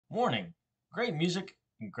Morning. Great music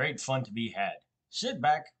and great fun to be had. Sit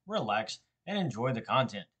back, relax, and enjoy the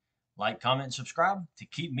content. Like, comment, and subscribe to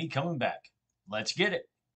keep me coming back. Let's get it.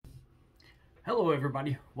 Hello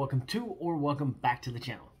everybody, welcome to or welcome back to the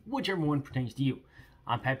channel, whichever one pertains to you.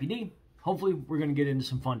 I'm Pappy D. Hopefully we're going to get into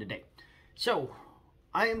some fun today. So,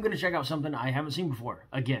 I am going to check out something I haven't seen before,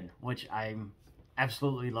 again, which I'm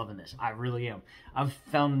absolutely loving this. I really am. I've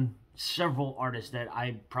found several artists that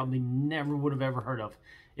I probably never would have ever heard of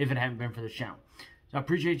if it hadn't been for this channel. So I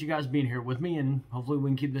appreciate you guys being here with me, and hopefully we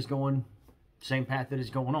can keep this going, same path that is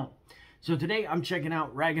going on. So today I'm checking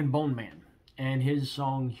out Rag & Bone Man and his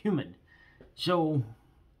song Human. So,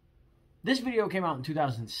 this video came out in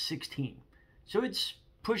 2016, so it's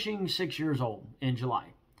pushing 6 years old in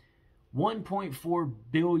July. 1.4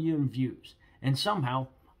 billion views, and somehow,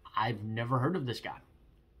 I've never heard of this guy.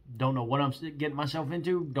 Don't know what I'm getting myself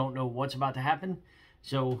into, don't know what's about to happen,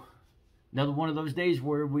 so another one of those days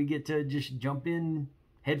where we get to just jump in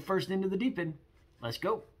head first into the deep end. Let's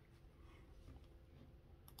go.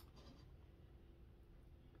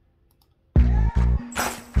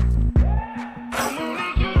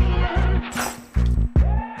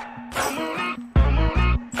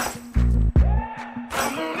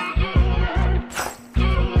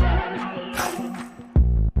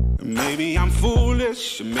 Maybe I'm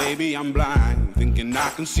foolish, maybe I'm blind, thinking I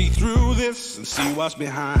can see through this and see what's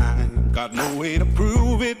behind. Got no way to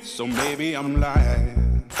prove it, so maybe I'm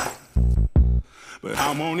lying. But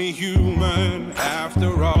I'm only human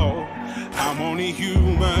after all. I'm only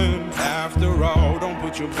human after all. Don't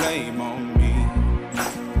put your blame on me.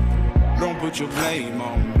 Don't put your blame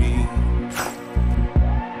on me.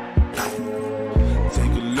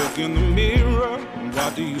 Take a look in the mirror, and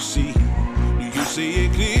what do you see? You see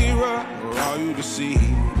it clearer, or are you deceived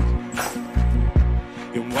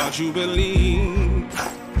in what you believe?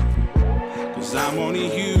 'Cause I'm only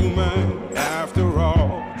human after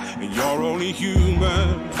all, and you're only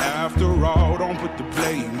human after all. Don't put the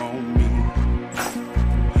blame on me.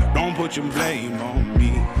 Don't put your blame on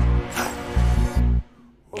me.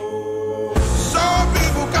 Some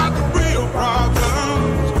people got the real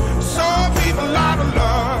problems. Some people out of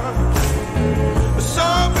love.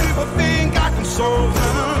 Some people think I can solve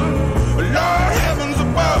them. Lord heavens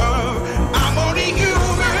above, I'm only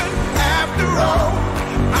human after all.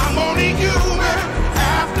 I'm only human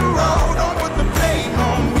after all. Don't put the blame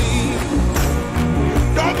on me.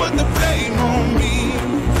 Don't put the blame on me.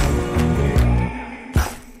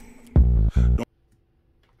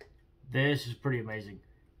 This is pretty amazing.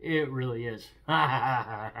 It really is.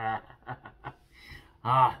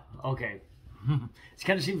 Okay. It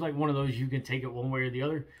kind of seems like one of those you can take it one way or the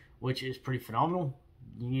other, which is pretty phenomenal.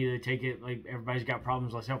 You can either take it like everybody's got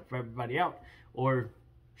problems, let's help everybody out, or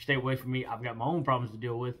stay away from me, I've got my own problems to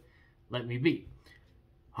deal with, let me be.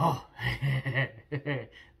 Oh,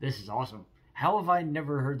 this is awesome. How have I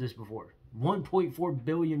never heard this before? 1.4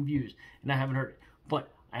 billion views, and I haven't heard it.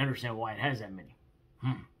 But I understand why it has that many.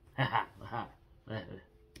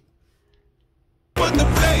 Put the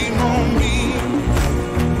blame on me.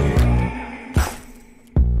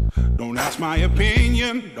 Don't ask my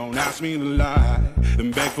opinion, don't ask me to lie,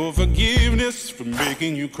 and beg for forgiveness for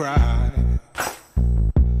making you cry.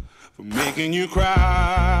 For making you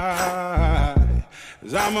cry.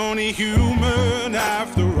 'Cause I'm only human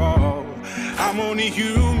after all. I'm only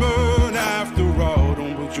human after all.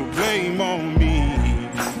 Don't put your blame on me.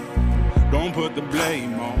 Don't put the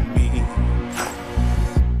blame on me.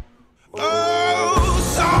 Oh,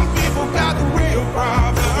 some people got the real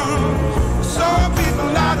problems. Some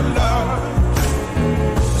people out of love.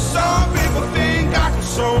 Some people think I can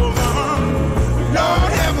solve them.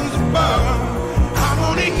 Lord heavens above, I'm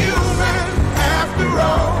only human after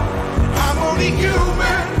all. I'm only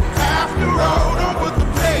human after all. Don't put the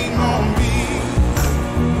blame on me.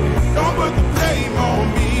 Don't put the blame on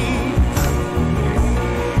me.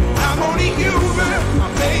 I'm only human. I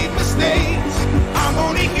made mistakes. I'm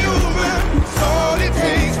only human. It's all it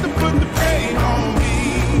takes to put the blame on me.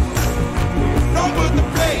 Don't put the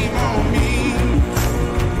blame on me.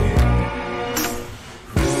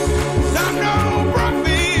 I'm no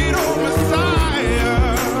prophet or Messiah.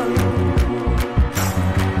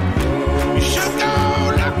 You should go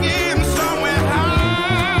looking somewhere higher.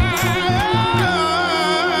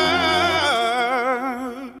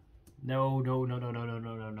 No.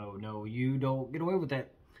 You don't get away with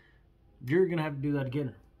that. You're going to have to do that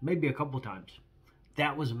again. Maybe a couple times.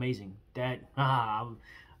 That was amazing. I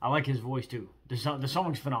like his voice too. The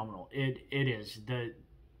song's phenomenal. It is.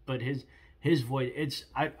 But his voice,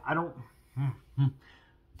 I don't...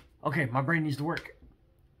 Okay, my brain needs to work.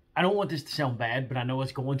 I don't want this to sound bad, but I know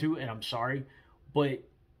it's going to, and I'm sorry. But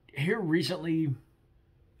here recently,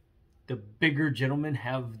 the bigger gentlemen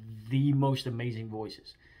have the most amazing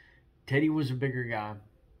voices. Teddy was a bigger guy.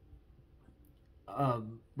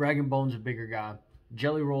 Rag and Bone's a bigger guy.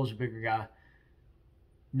 Jelly Roll's a bigger guy.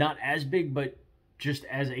 Not as big, but just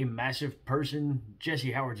as a massive person,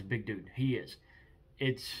 Jesse Howard's a big dude. He is.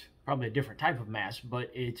 It's probably a different type of mass,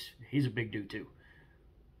 but he's a big dude too.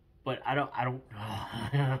 But I don't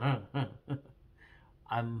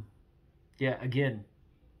again,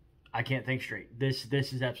 I can't think straight. This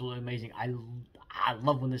is absolutely amazing. I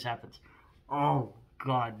love when this happens. Oh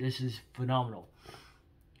God, this is phenomenal.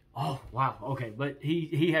 Oh wow, okay, but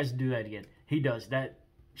he has to do that again. He does. That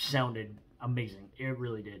sounded amazing. It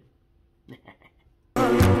really did. You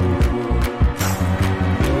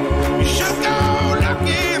should go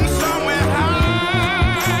looking somewhere high.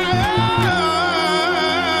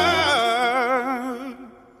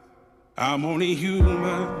 I'm only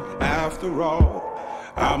human after all.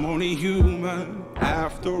 I'm only human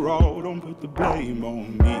after all. Don't put the blame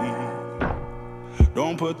on me.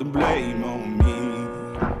 Don't put the blame on me.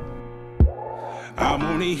 I'm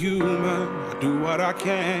only human. I do what I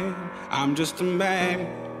can. I'm just a man.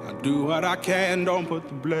 I do what I can. Don't put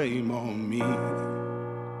the blame on me.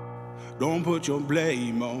 Don't put your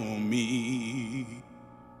blame on me.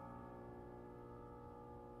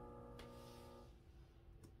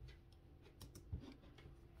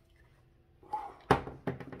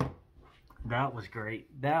 That was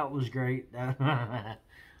great. That was great. Have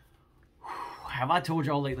I told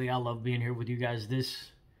y'all lately I love being here with you guys?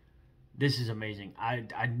 This is amazing. I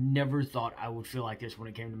never thought I would feel like this when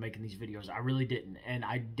it came to making these videos. I really didn't. And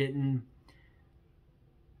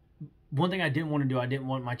one thing I didn't want to do, I didn't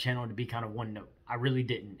want my channel to be kind of one note. I really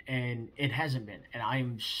didn't. And it hasn't been. And I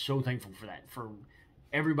am so thankful for that. For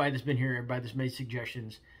everybody that's been here, everybody that's made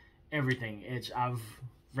suggestions, everything. I've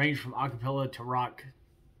ranged from acapella to rock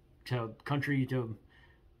to country to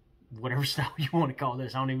whatever style you want to call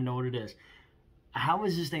this. I don't even know what it is. How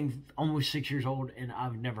is this thing almost 6 years old and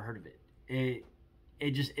I've never heard of it?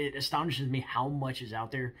 It astonishes me how much is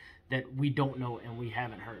out there that we don't know and we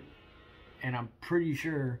haven't heard. And I'm pretty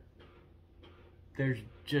sure there's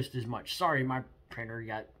just as much. Sorry, my printer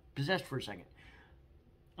got possessed for a second.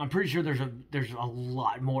 I'm pretty sure there's a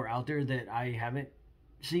lot more out there that I haven't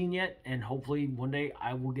seen yet, and hopefully one day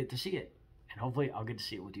I will get to see it. And hopefully I'll get to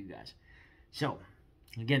see it with you guys. So,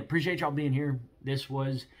 again, appreciate y'all being here. This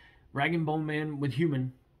was Rag and Bone Man with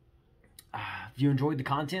Human. If you enjoyed the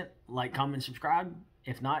content, like, comment, subscribe.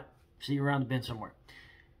 If not, see you around the bend somewhere.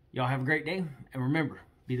 Y'all have a great day. And remember,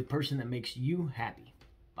 be the person that makes you happy.